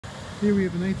Here we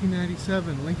have a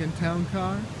 1997 Lincoln Town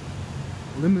Car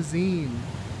Limousine.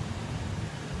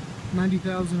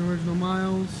 90,000 original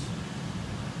miles.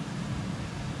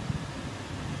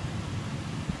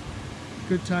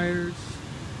 Good tires.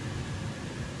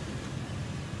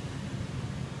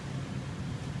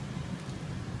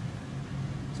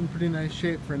 It's in pretty nice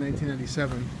shape for a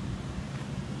 1997.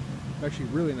 Actually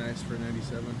really nice for a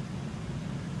 97.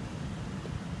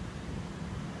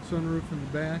 Sunroof in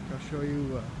the back. I'll show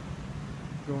you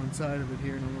go inside of it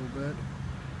here in a little bit.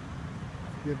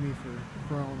 Forgive me for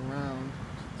crawling around.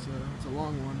 It's a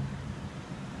long one.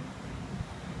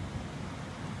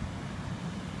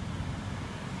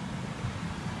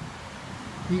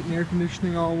 Heat and air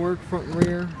conditioning all work, front and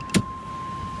rear.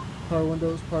 Power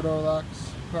windows, power door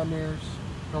locks, power mirror,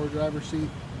 power driver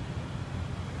seat.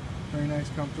 Very nice,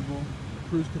 comfortable.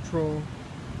 Cruise control.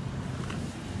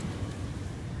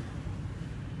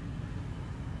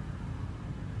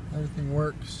 Everything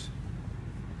works.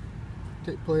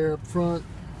 Tape player up front.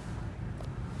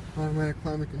 Automatic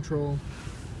climate control.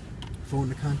 Phone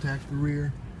to contact the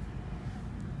rear.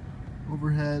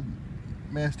 Overhead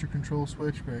master control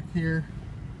switch back here.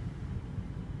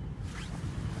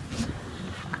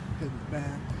 Hit the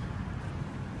back.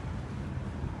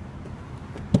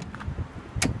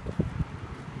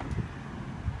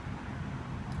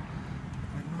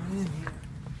 Right on in here.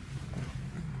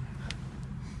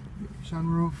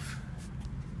 Sunroof.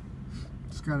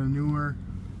 It's got a new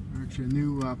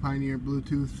Pioneer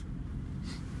Bluetooth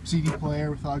CD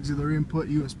player with auxiliary input,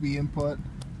 USB input.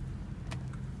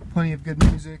 Plenty of good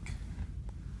music.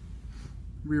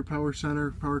 Rear power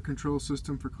center, power control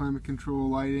system for climate control,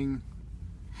 lighting,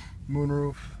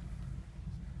 moonroof.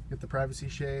 Get the privacy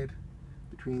shade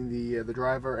between the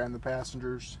driver and the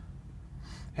passengers.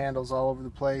 Handles all over the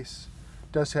place.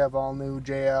 Does have all new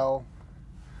JL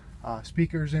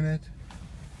speakers in it.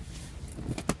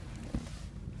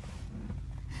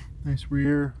 Nice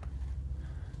rear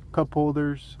cup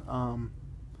holders,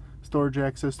 storage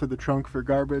access to the trunk for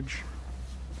garbage.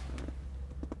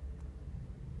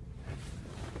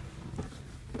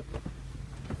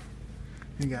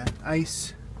 You got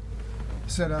ice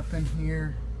set up in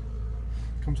here.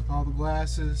 Comes with all the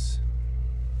glasses,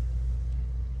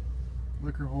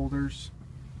 liquor holders,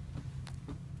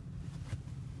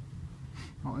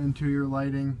 all interior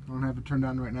lighting. I don't have it turned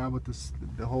on right now, but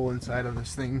the whole inside of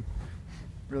this thing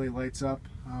really lights up.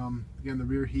 Again, the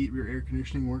rear heat, rear air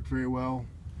conditioning worked very well.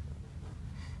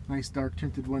 Nice dark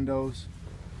tinted windows.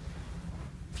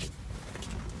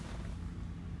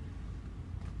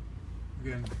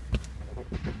 Again,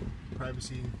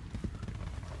 privacy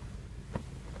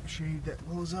shade that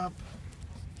blows up.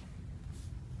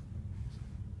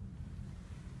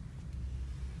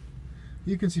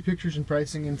 You can see pictures and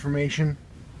pricing information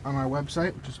on our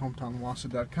website, which is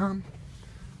hometownwausau.com.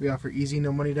 We offer easy,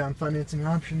 no money down financing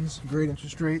options, great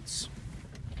interest rates.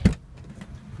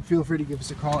 Feel free to give us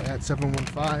a call at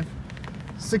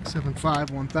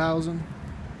 715-675-1000.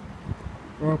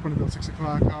 We're open until 6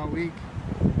 o'clock all week,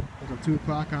 until 2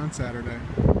 o'clock on Saturday.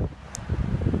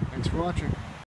 Thanks for watching.